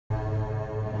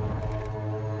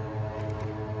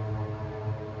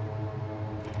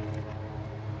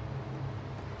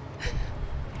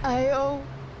I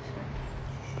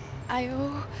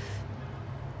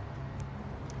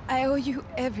owe you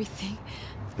everything.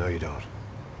 No, you don't.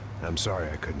 I'm sorry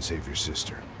I couldn't save your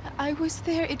sister. I was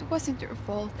there. It wasn't your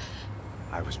fault.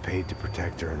 I was paid to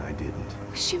protect her and I didn't.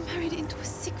 She married into a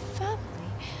sick family.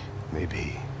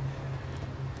 Maybe.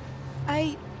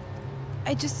 I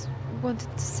just wanted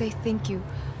to say thank you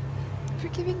for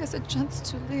giving us a chance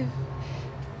to live.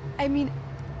 I mean,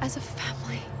 as a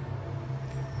family.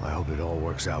 I hope it all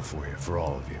works out for you, for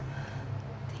all of you.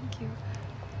 Thank you.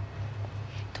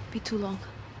 Don't be too long.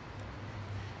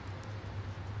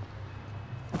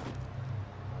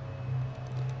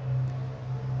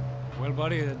 Well,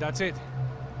 buddy, that's it.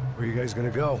 Where are you guys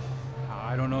gonna go?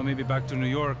 I don't know, maybe back to New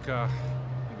York,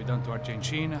 maybe down to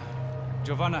Argentina.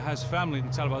 Giovanna has family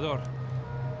in Salvador.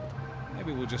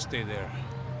 Maybe we'll just stay there.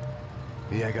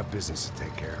 Yeah, I got business to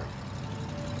take care of.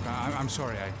 I'm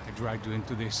sorry I dragged you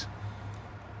into this.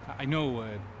 I know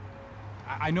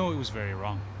it was very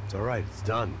wrong. It's all right, it's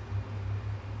done.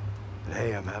 And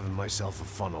hey, I'm having myself a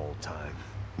fun old time.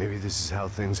 Maybe this is how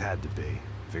things had to be.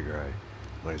 Figure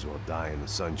I might as well die in the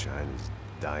sunshine as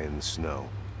die in the snow.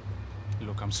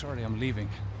 Look, I'm sorry I'm leaving.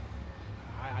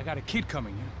 I got a kid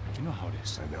coming, you know how it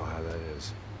is. I know how that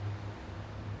is.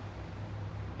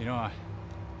 You know,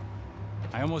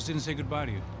 I almost didn't say goodbye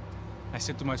to you. I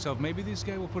said to myself, maybe this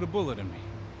guy will put a bullet in me.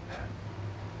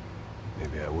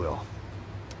 Maybe I will.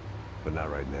 But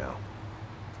not right now.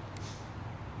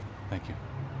 Thank you.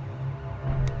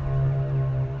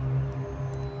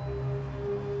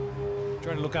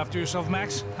 Try to look after yourself,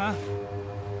 Max, huh?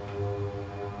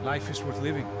 Life is worth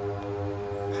living.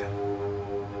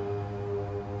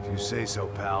 If you say so,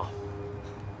 pal.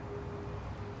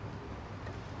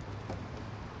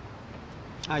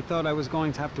 I thought I was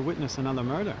going to have to witness another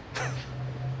murder.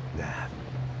 Nah.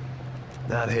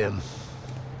 Not him.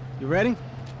 You ready?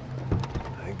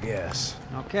 I guess.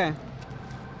 Okay.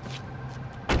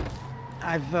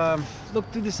 I've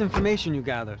looked through this information you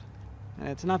gathered. And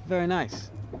it's not very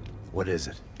nice. What is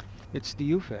it? It's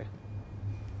the Ufe.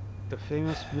 The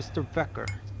famous Mr. Becker.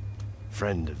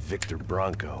 Friend of Victor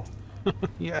Bronco.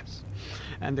 Yes.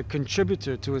 And a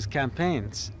contributor to his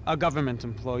campaigns. A government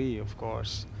employee, of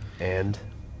course. And?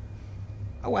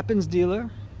 A weapons dealer.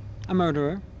 A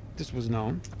murderer. This was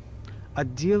known. A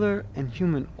dealer in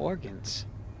human organs.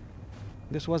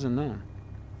 This wasn't known.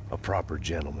 A proper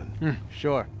gentleman.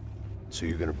 Sure. So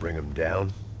you're gonna bring him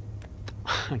down?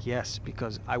 Yes,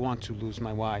 because I want to lose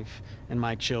my wife and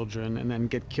my children and then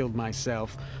get killed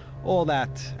myself. All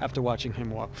that after watching him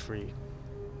walk free.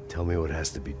 Tell me what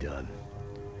has to be done.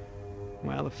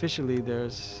 Well, officially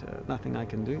there's nothing I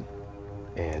can do.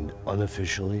 And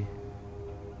unofficially?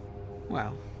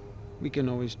 Well, we can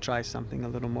always try something a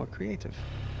little more creative.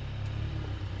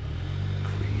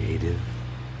 Creative?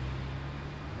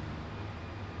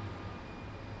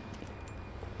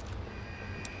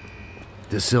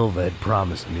 Da Silvе had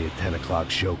promised me a 10 o'clock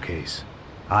showcase.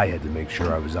 I had to make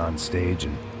sure I was on stage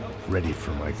and ready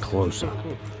for my close-up.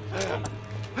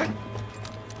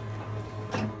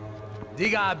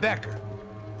 Diga a Becker.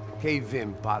 Que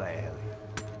vim para ele.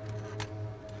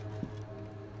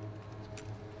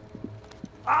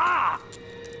 Ah!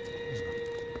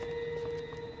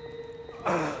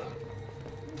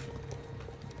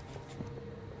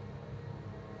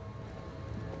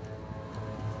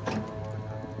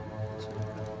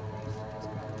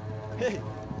 Ei,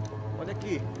 olha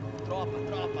aqui. Tropa.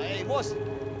 Ei, moço.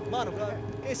 Mano,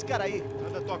 quem é esse cara aí?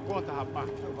 Manda tua conta, rapaz.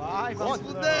 Vai se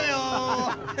fuder,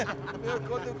 ó. Meu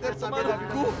conta eu quero tomar no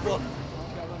cu, pô.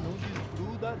 Ela não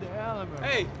desgruda dela, meu.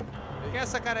 Ei, quem é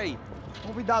essa cara aí?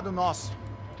 Convidado nosso.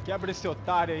 Quebra esse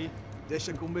otário aí.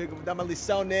 Deixa comigo, me dá uma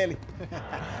lição nele.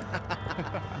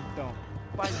 Então,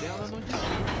 o pai dela não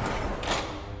desgruda.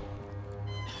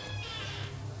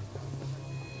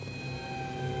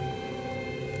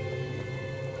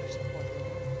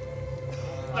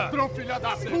 Ladrão, filha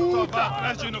da puta! Vai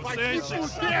atrás de inocente! Vai se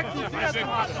fuder, que você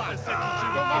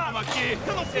vamos aqui!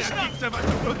 Eu não fiz nada! É aqui que você vai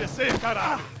se proteger,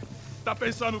 caralho! Tá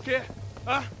pensando o quê?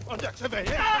 Hã? Onde é que você vem?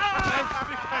 Fica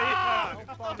aí, caralho!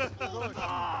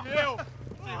 Eu? Se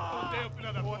fudeu,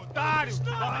 filha da puta! Otário!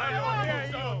 Vai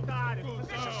aí, otário!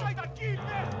 Deixa eu sair daqui,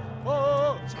 né?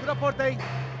 Ô, segura a porta aí!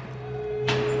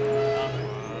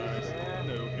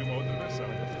 Eu vi uma outra versão.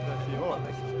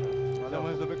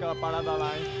 Vamos resolver aquela parada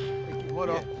lá, hein?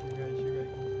 Demorou. Chega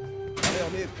aí. Valeu,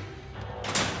 amigo.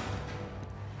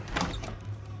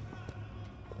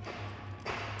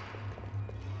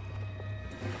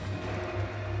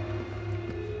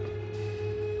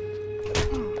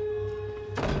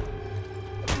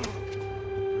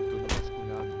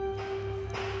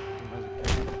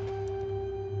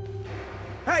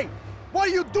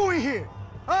 doing here?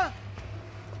 Huh?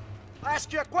 I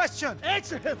ask you a question.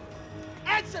 Answer him.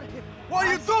 Answer him. What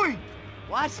are you doing?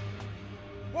 What?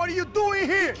 What are you doing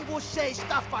here? O que você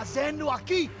está fazendo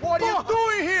aqui? What are you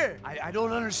doing here? I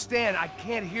don't understand. I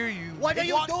can't hear you. What are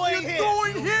you doing here?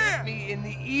 Doing here? Me in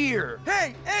the ear.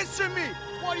 Hey, answer me!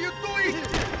 What are you doing here?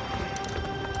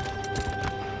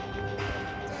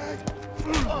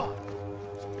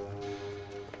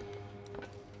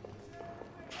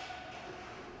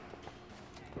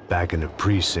 Back in the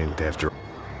precinct after...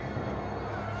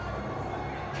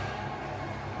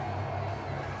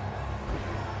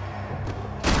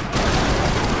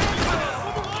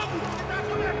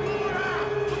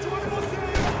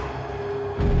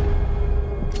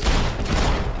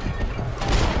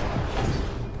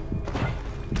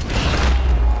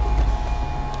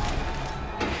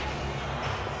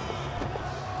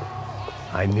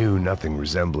 I knew nothing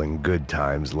resembling good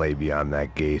times lay beyond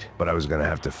that gate, but I was gonna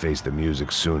have to face the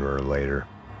music sooner or later.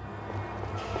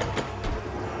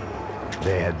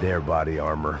 They had their body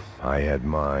armor, I had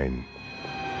mine.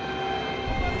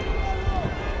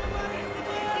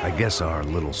 I guess our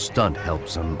little stunt helped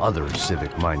some other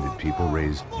civic-minded people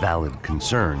raise valid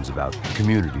concerns about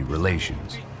community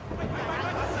relations.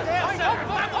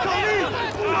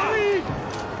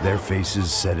 Their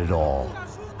faces said it all.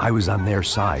 I was on their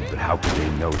side, but how could they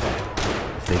know that?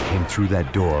 If they came through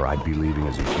that door, I'd be leaving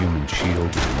as a human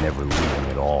shield and never leaving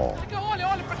at all.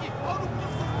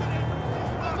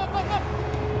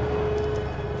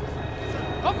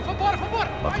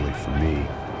 Luckily for me,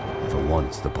 for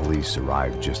once the police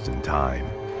arrived just in time.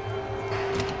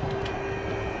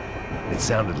 It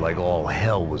sounded like all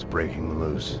hell was breaking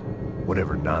loose.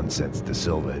 Whatever nonsense Da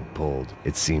Silvе had pulled,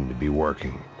 it seemed to be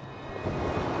working.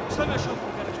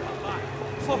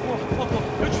 Por favor,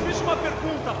 eu te fiz uma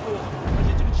pergunta, porra. A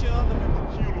gente não te anda, meu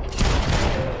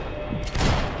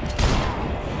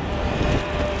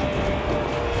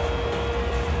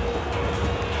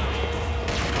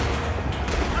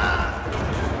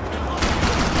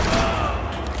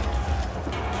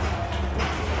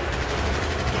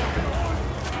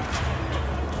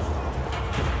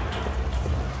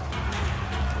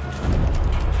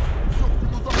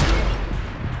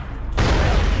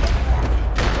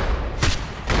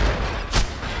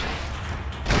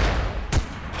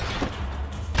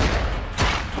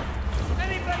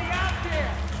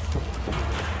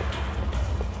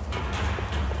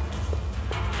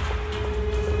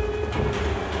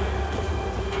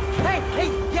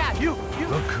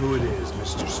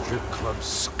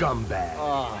Scumbag.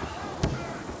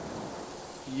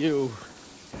 You.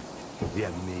 Yeah,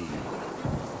 me.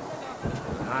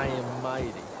 I am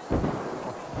mighty.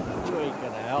 You ain't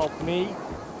gonna help me.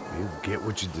 You get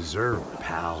what you deserve,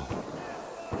 pal.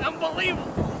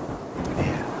 Unbelievable.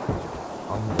 Yeah,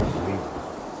 unbelievable.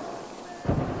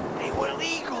 They were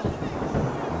illegal.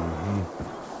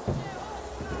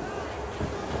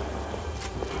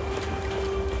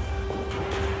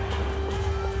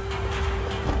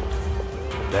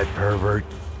 That pervert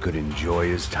could enjoy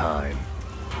his time.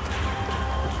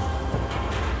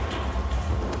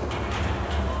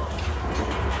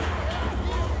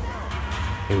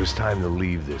 It was time to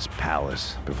leave this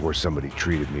palace before somebody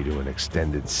treated me to an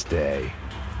extended stay.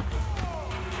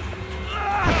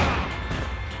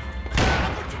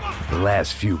 The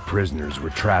last few prisoners were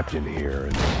trapped in here,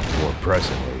 and more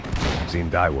pressingly, it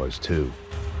seemed I was too.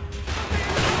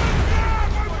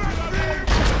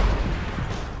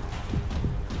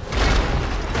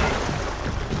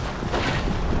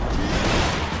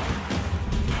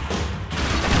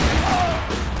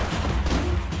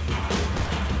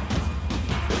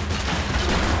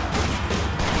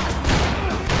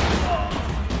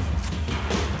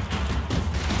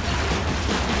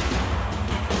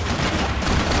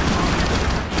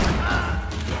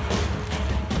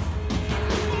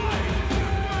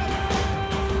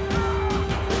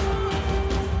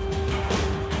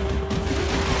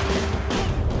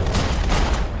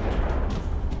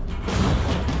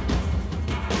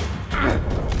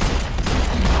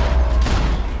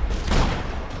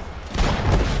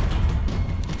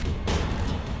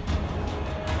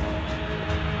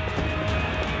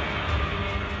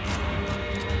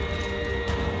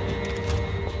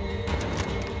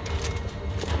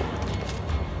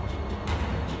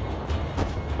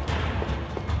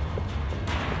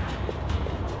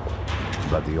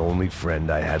 About the only friend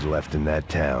I had left in that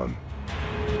town.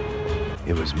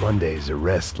 It was Monday's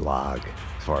arrest log,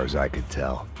 as far as I could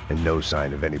tell, and no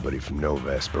sign of anybody from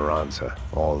Nova Esperanza.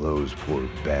 All those poor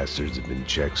bastards had been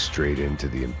checked straight into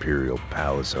the Imperial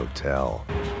Palace Hotel.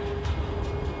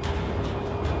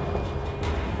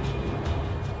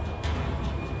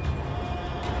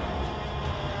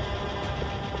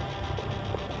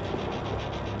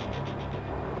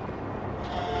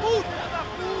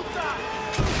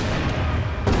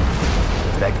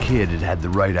 That kid had the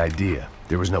right idea.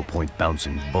 There was no point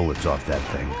bouncing bullets off that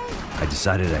thing. I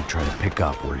decided I'd try to pick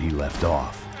up where he left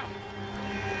off.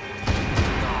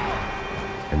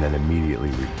 And then immediately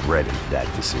regretted that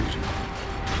decision.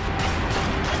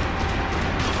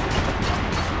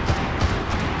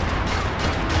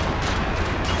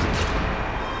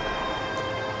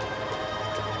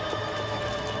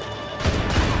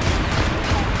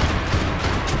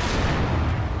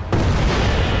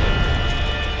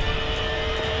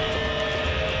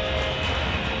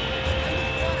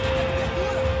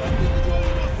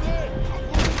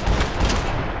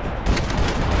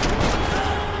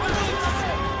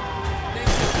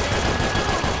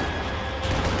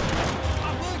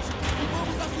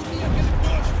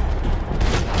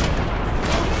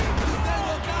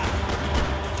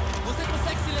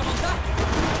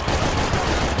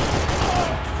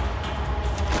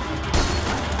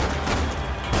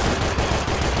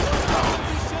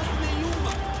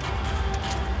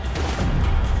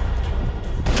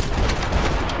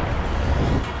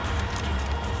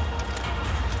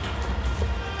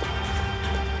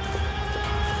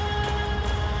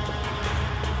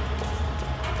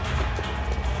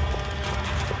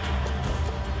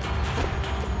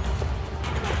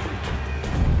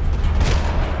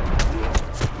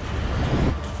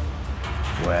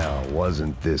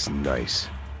 Wasn't this nice?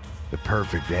 The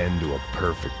perfect end to a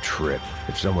perfect trip.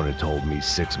 If someone had told me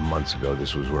 6 months ago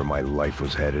this was where my life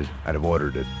was headed, I'd have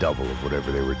ordered a double of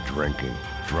whatever they were drinking,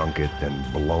 drunk it, then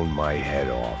blown my head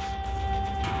off.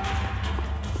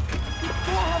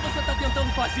 Porra, você tá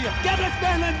tentando fazer? Quebra as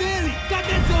pernas dele!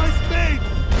 Cadê seu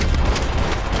respeito?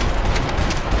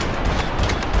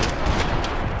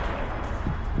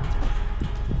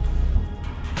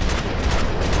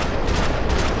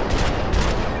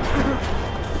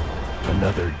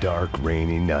 Another dark,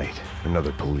 rainy night.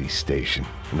 Another police station.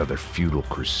 Another futile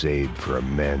crusade for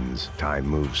amends. Time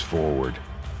moves forward,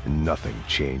 and nothing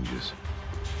changes.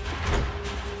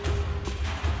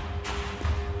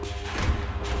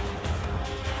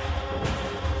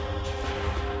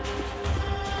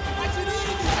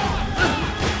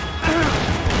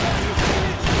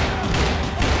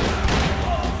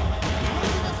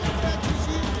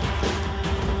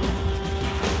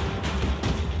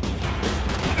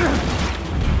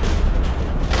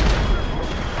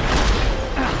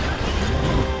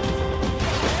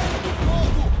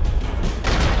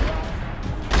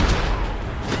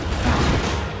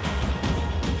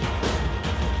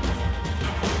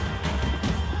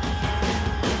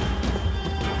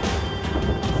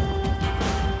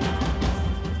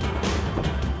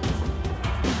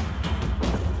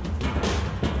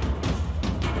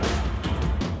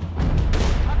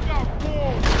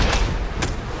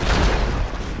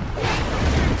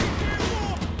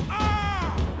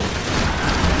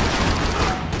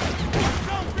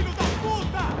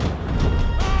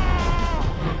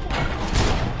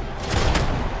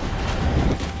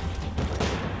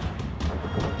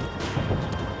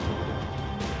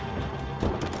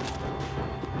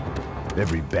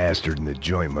 Every bastard in the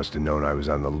joint must have known I was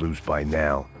on the loose by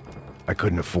now. I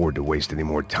couldn't afford to waste any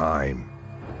more time.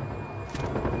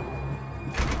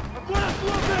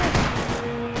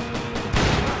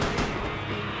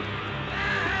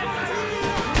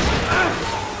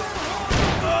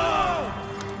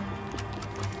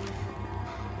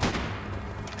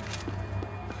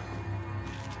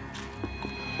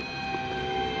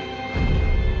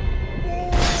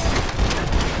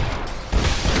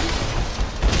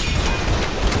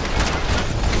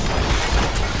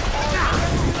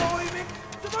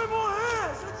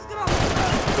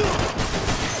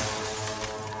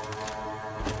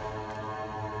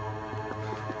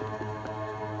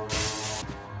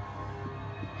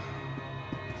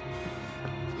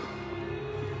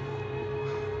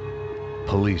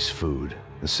 Police food,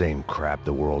 the same crap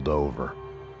the world over.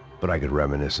 But I could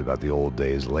reminisce about the old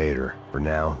days later. For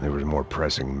now, there was more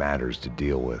pressing matters to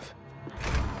deal with.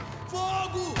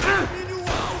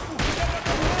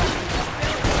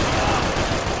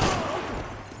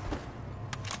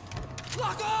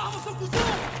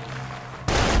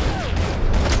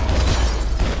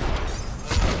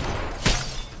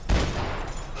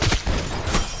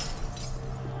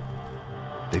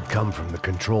 They'd come from the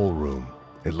control room.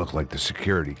 It looked like the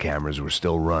security cameras were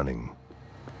still running.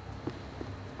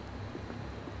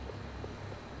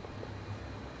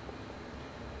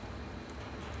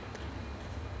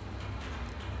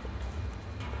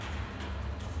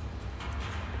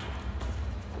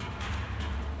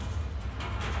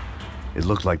 It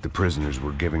looked like the prisoners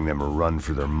were giving them a run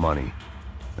for their money.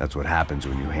 That's what happens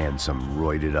when you hand some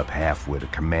roided-up half-wit a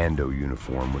commando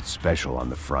uniform with special on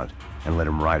the front and let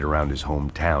him ride around his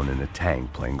hometown in a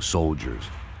tank playing soldiers.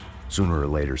 Sooner or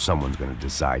later, someone's gonna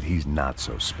decide he's not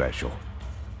so special.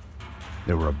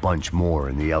 There were a bunch more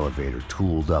in the elevator,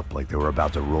 tooled up like they were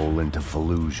about to roll into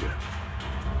Fallujah.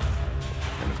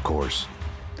 And of course,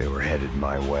 they were headed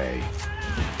my way.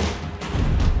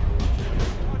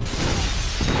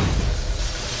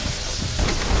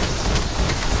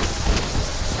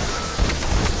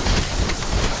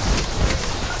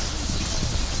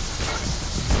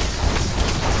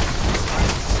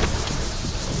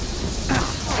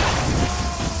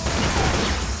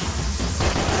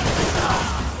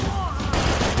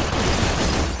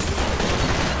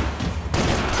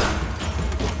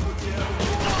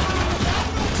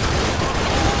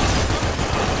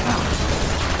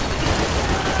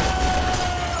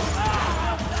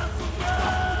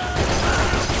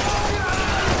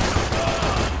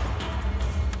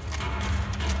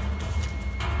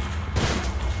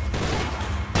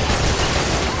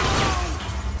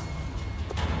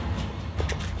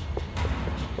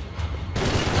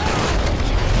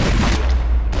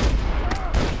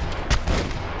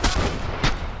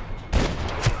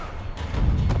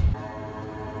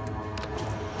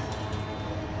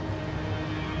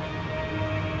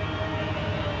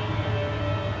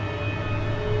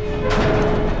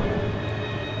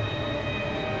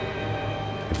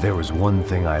 If there was one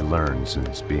thing I learned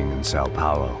since being in Sao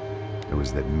Paulo, it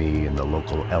was that me and the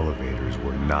local elevators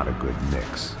were not a good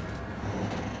mix.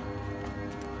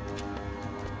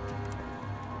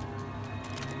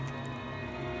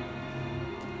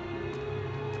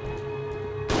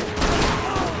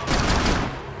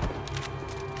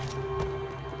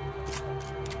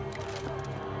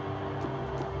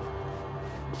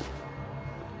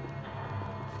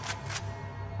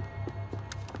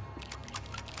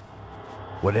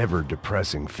 Whatever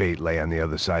depressing fate lay on the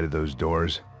other side of those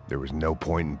doors, there was no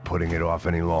point in putting it off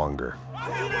any longer.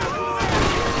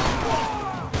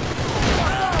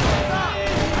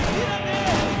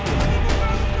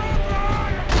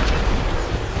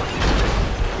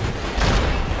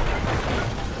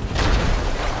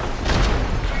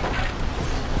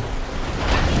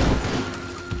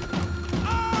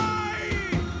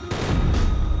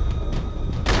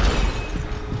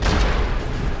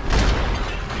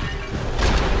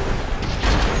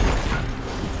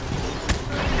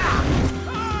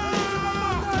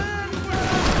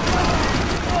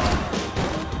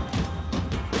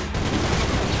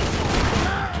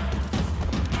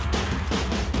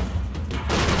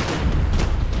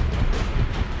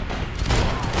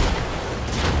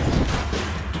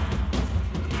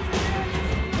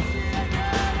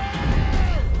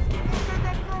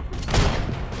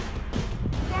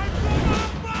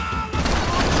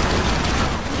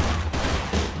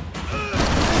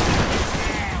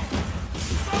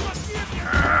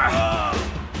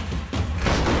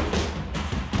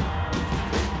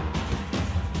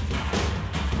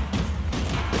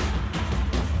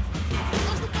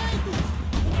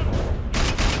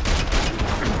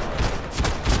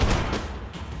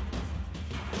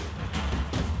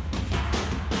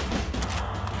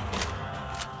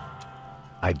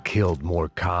 I'd killed more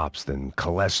cops than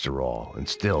cholesterol, and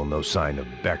still no sign of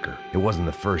Becker. It wasn't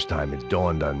the first time it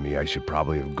dawned on me I should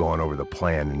probably have gone over the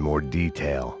plan in more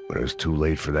detail, but it was too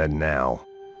late for that now.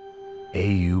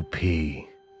 AUP.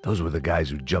 Those were the guys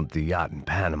who jumped the yacht in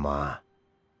Panama.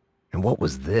 And what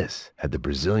was this? Had the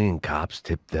Brazilian cops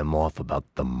tipped them off about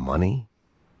the money?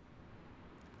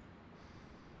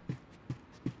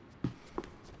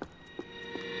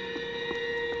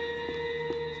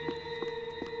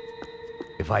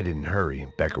 If I didn't hurry,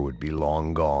 Becker would be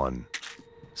long gone.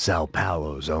 Sao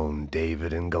Paulo's own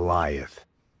David and Goliath.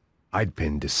 I'd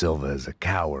pinned Da Silvе as a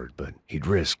coward, but he'd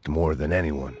risked more than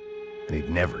anyone, and he'd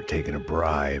never taken a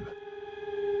bribe.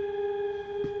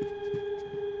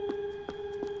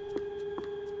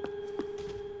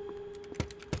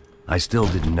 I still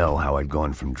didn't know how I'd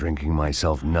gone from drinking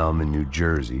myself numb in New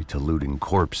Jersey to looting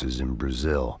corpses in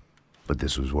Brazil, but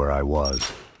this was where I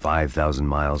was. 5,000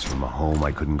 miles from a home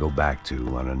I couldn't go back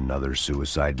to on another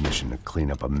suicide mission to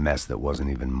clean up a mess that wasn't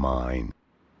even mine.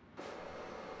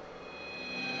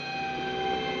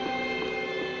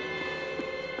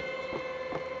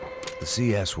 The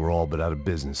CS were all but out of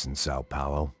business in Sao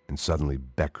Paulo, and suddenly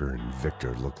Becker and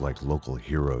Victor looked like local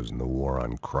heroes in the war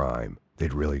on crime.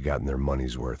 They'd really gotten their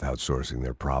money's worth outsourcing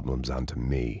their problems onto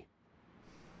me.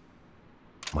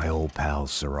 My old pal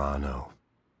Serrano.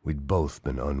 We'd both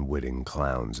been unwitting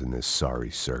clowns in this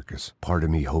sorry circus. Part of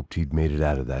me hoped he'd made it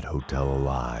out of that hotel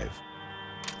alive.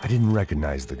 I didn't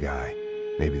recognize the guy.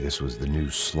 Maybe this was the new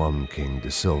slum king Da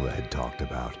Silvе had talked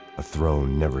about. A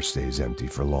throne never stays empty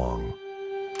for long.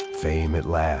 Fame at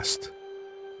last.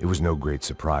 It was no great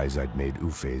surprise I'd made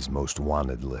Ufe's most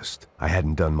wanted list. I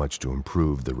hadn't done much to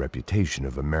improve the reputation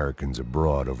of Americans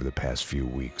abroad over the past few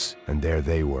weeks, and there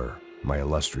they were, my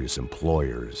illustrious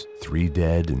employers, 3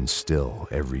 dead and still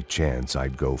every chance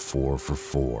I'd go 4 for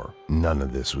 4. None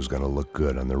of this was gonna look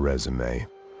good on the resume.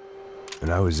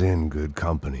 And I was in good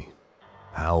company.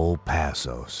 Howell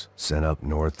Passos, sent up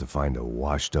north to find a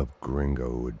washed-up gringo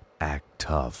who would act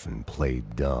tough and play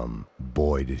dumb.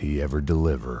 Boy, did he ever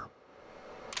deliver.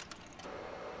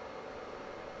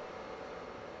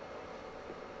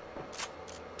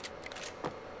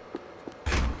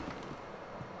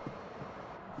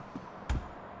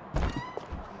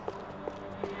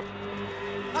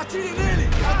 Atire nele!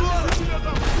 Agora! Filha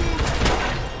da puta!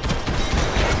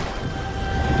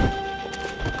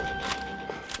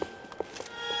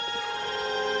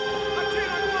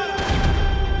 Atira agora!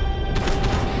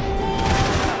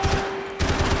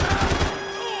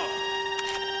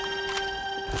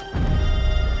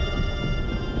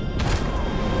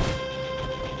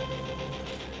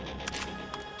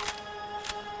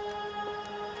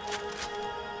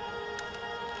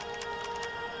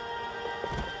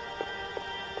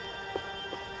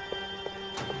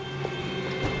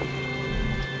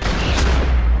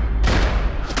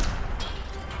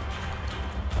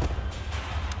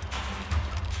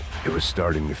 It was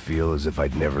starting to feel as if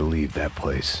I'd never leave that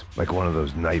place. Like one of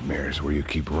those nightmares where you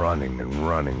keep running and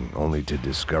running, only to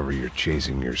discover you're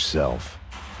chasing yourself.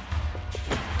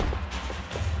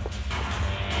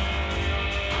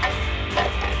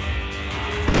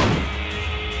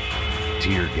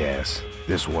 Tear gas.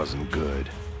 This wasn't good.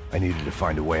 I needed to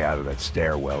find a way out of that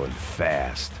stairwell and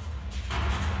fast.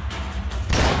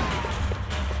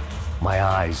 My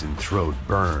eyes and throat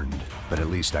burned, but at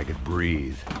least I could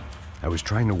breathe. I was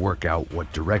trying to work out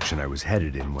what direction I was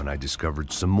headed in when I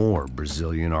discovered some more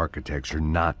Brazilian architecture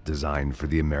not designed for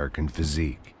the American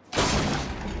physique.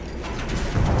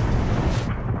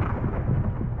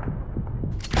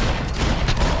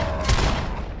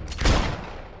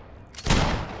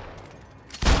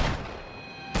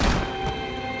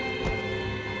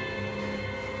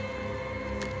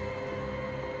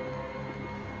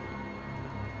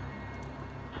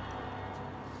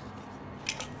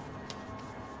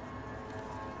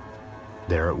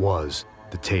 There it was,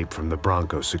 the tape from the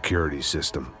Bronco security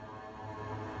system.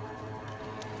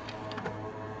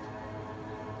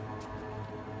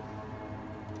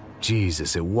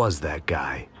 Jesus, it was that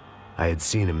guy. I had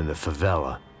seen him in the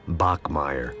favela,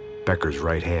 Bachmeyer, Becker's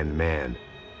right-hand man.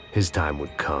 His time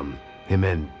would come, him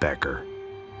and Becker.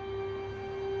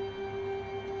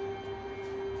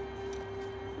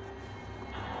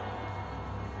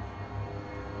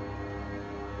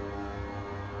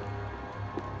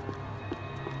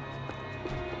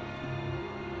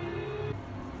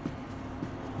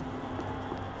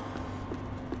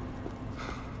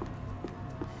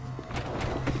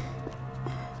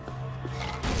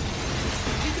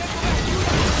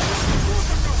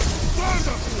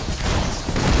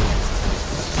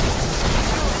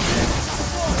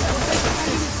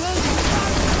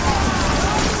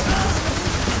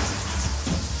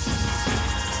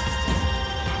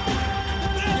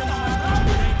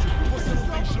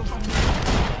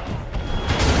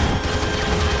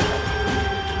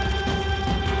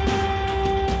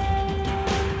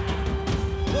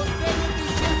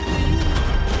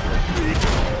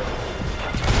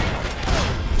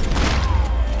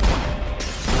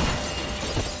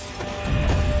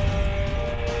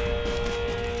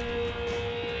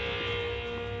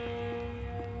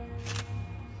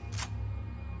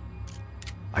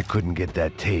 I couldn't get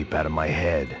that tape out of my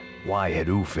head. Why had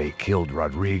Ufe killed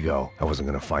Rodrigo? I wasn't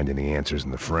gonna find any answers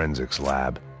in the forensics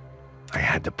lab. I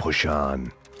had to push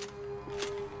on.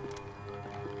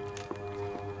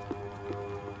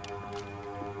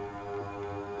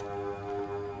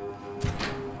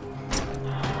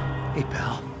 Hey,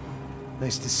 pal.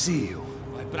 Nice to see you.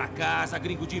 Vai pra casa,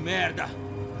 gringo de merda!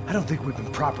 I don't think we've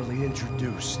been properly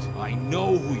introduced. I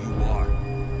know who you are.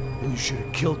 And you should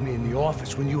have killed me in the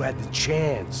office when you had the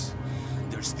chance.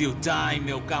 There's still time,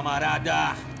 meu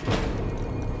camarada!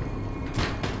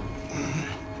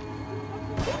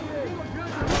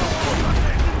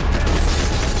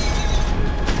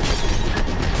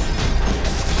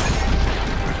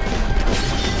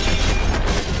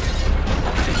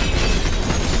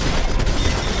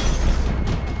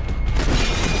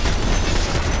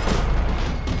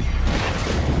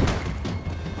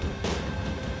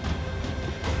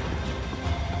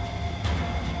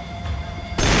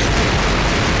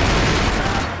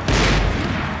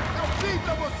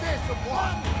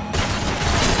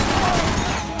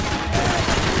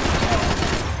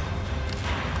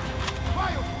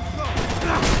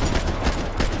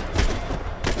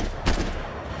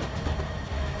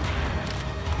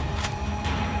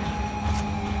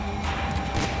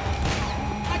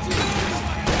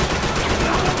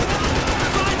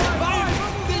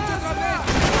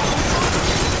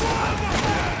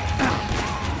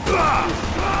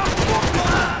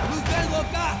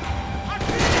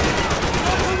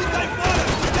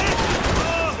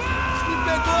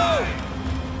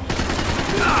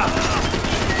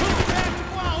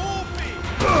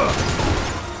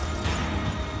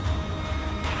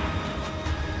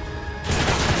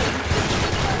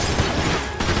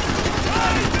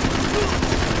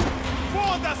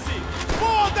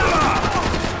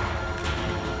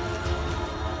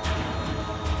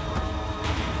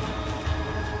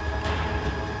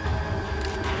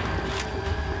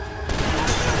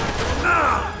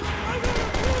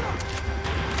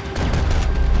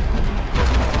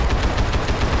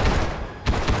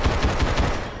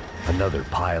 another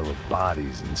pile of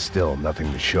bodies and still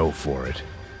nothing to show for it.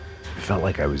 It felt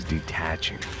like I was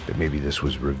detaching, that maybe this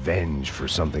was revenge for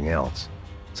something else,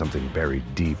 something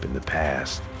buried deep in the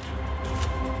past.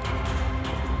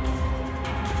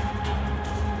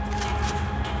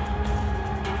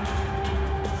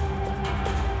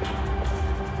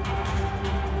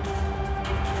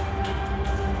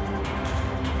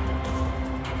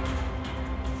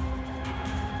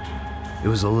 It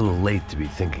was a little late to be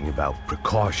thinking about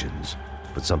precautions,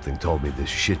 but something told me this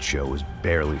shit show was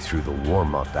barely through the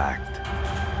warm-up act.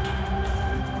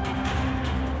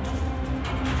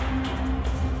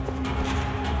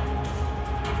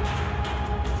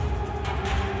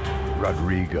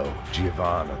 Rodrigo,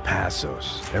 Giovanna,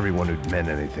 Passos, everyone who'd meant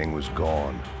anything was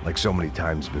gone. Like so many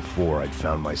times before, I'd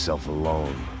found myself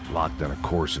alone, locked on a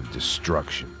course of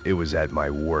destruction. It was at my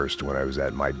worst when I was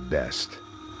at my best.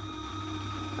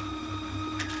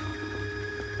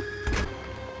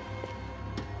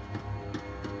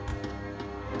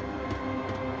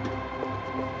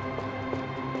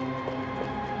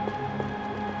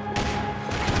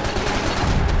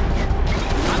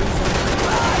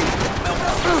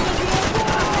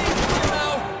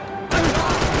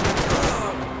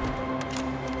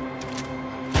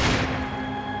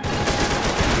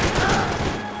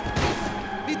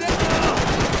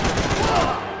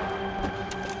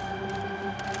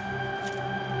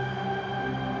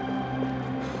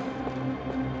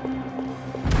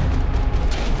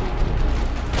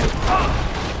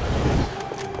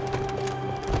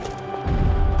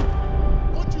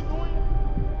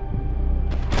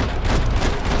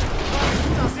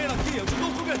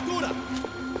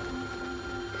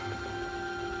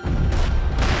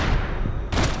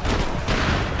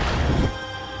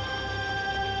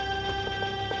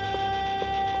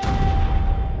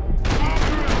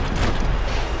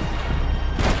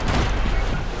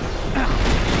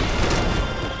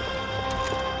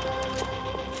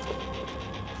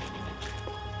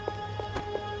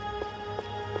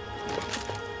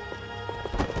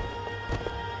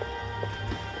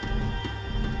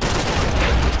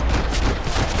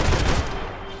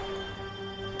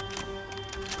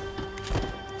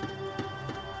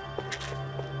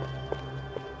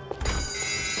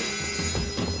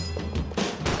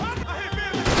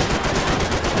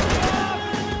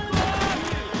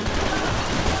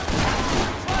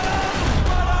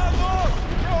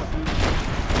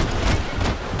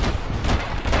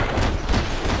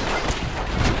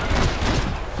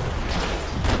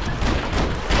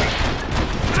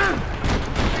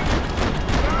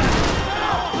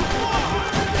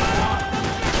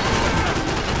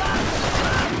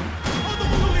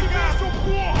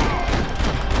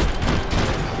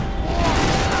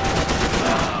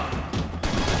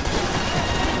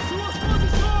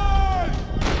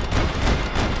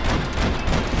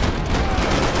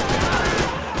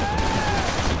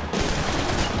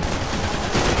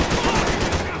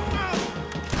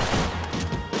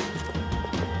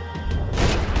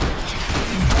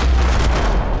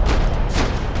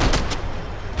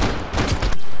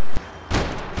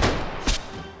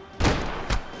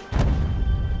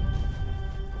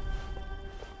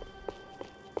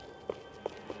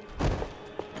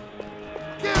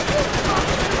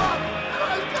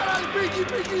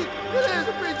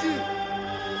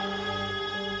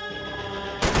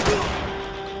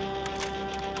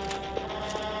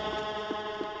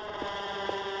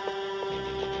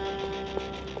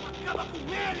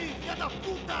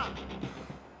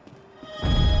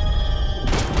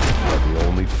 The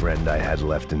only friend I had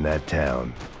left in that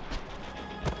town.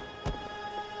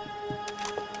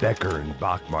 Becker and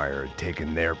Bachmeyer had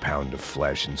taken their pound of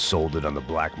flesh and sold it on the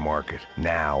black market.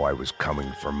 Now I was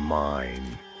coming for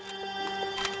mine.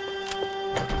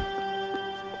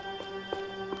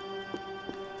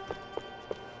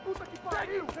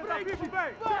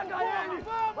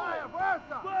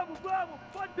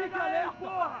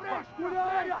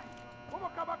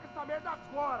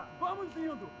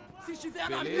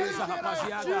 Beleza,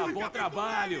 rapaziada, bom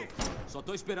trabalho. Só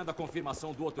tô esperando a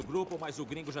confirmação do outro grupo, mas o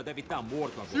gringo já deve estar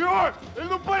morto agora. Senhor, ele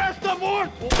não parece estar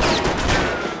morto!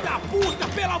 Da puta,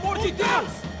 pelo amor de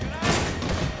Deus!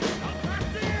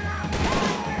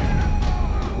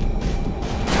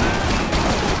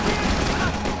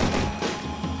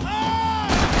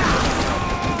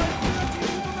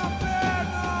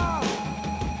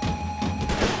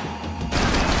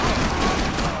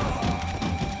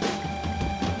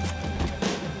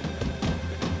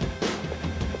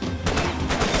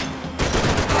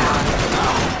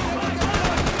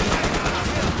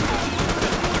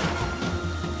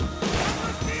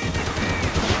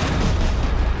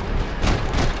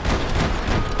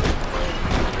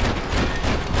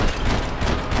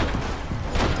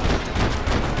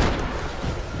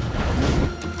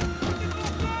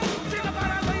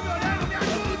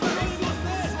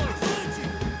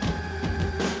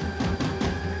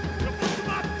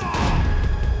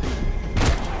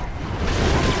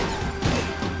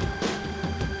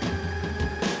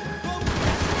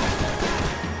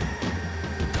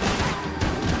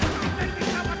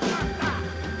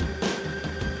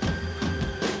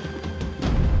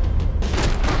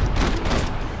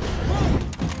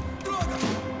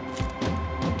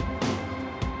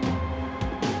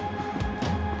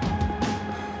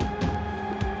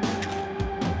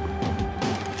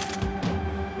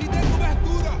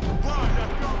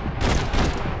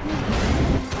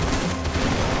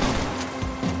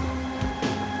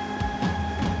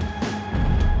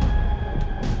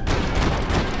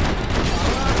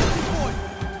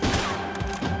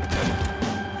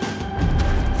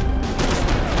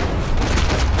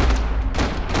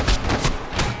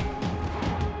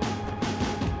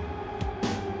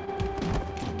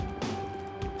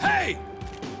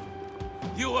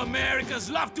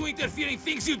 Americans love to interfere in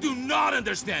things you do not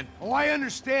understand. Oh, I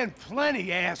understand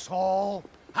plenty, asshole.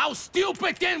 How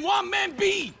stupid can one man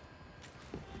be?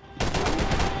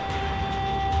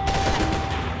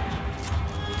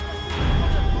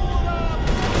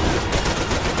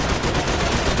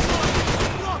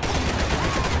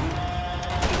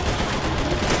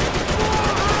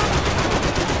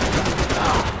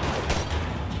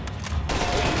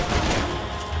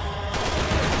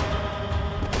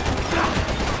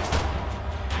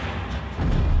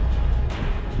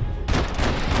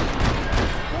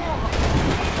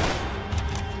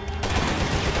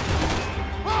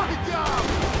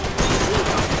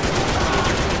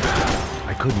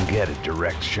 Couldn't get a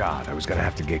direct shot. I was gonna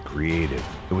have to get creative.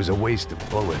 It was a waste of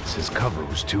bullets. His cover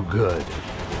was too good.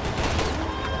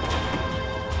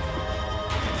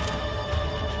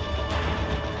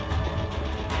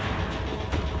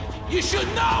 You should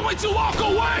know when to walk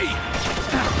away!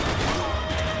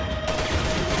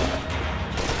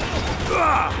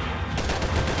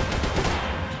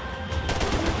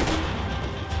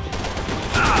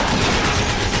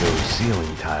 Those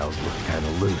ceiling tiles looked kind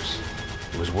of loose.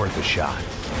 It was worth a shot.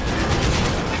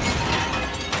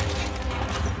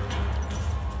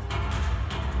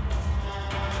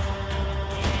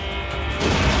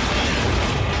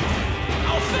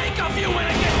 I'll think of you when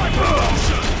I get my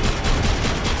promotion!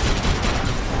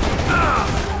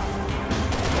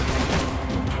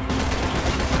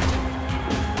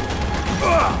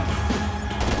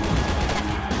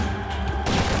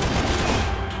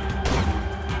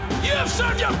 You have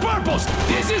served your purpose!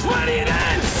 This is where it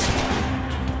ends!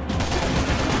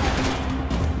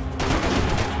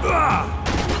 You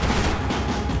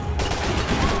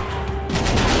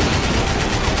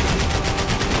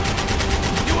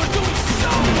are doing so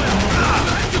well!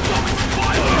 Time to go and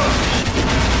spoil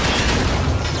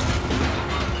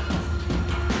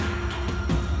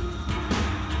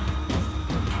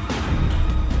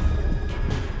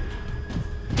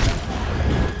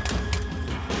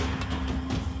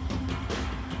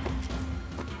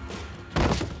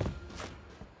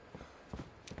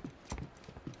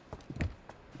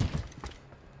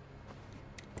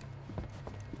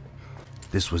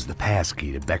This was the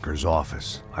passkey to Becker's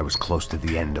office. I was close to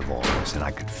the end of all this, and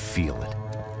I could feel it.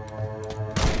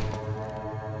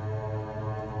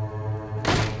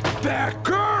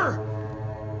 Becker!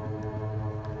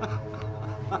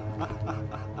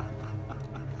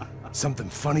 Something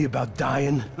funny about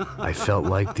dying? I felt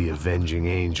like the avenging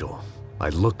angel. I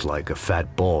looked like a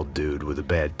fat bald dude with a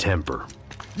bad temper.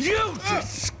 You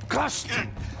disgusting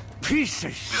piece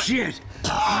of shit!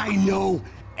 I know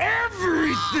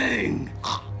everything!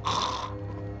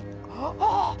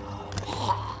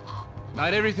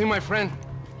 Not everything, my friend.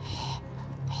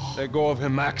 Let go of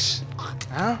him, Max.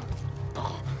 Huh?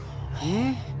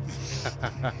 Hmm?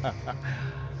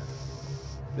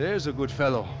 There's a good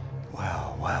fellow.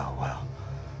 Well.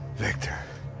 Victor,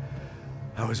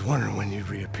 I was wondering when you'd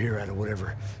reappear out of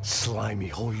whatever slimy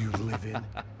hole you live in.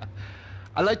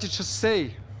 I'd like to just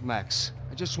say, Max,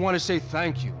 I just want to say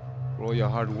thank you for all your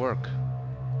hard work.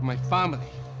 For my family.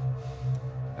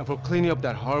 And for cleaning up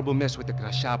that horrible mess with the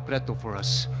crachá preto for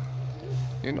us.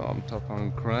 You know I'm tough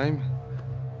on crime.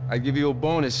 I give you a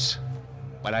bonus,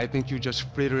 but I think you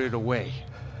just frittered it away.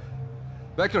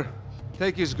 Becker,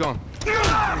 take his gun.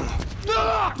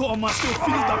 Toma, seu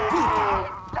filho da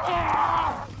puta!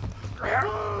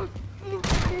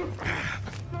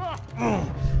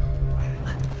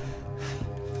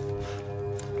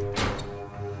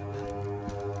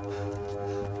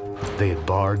 They had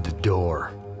barred the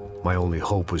door. My only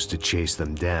hope was to chase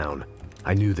them down.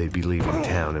 I knew they'd be leaving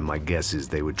town, and my guess is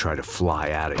they would try to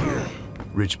fly out of here.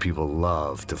 Rich people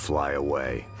love to fly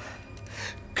away.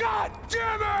 God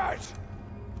damn it!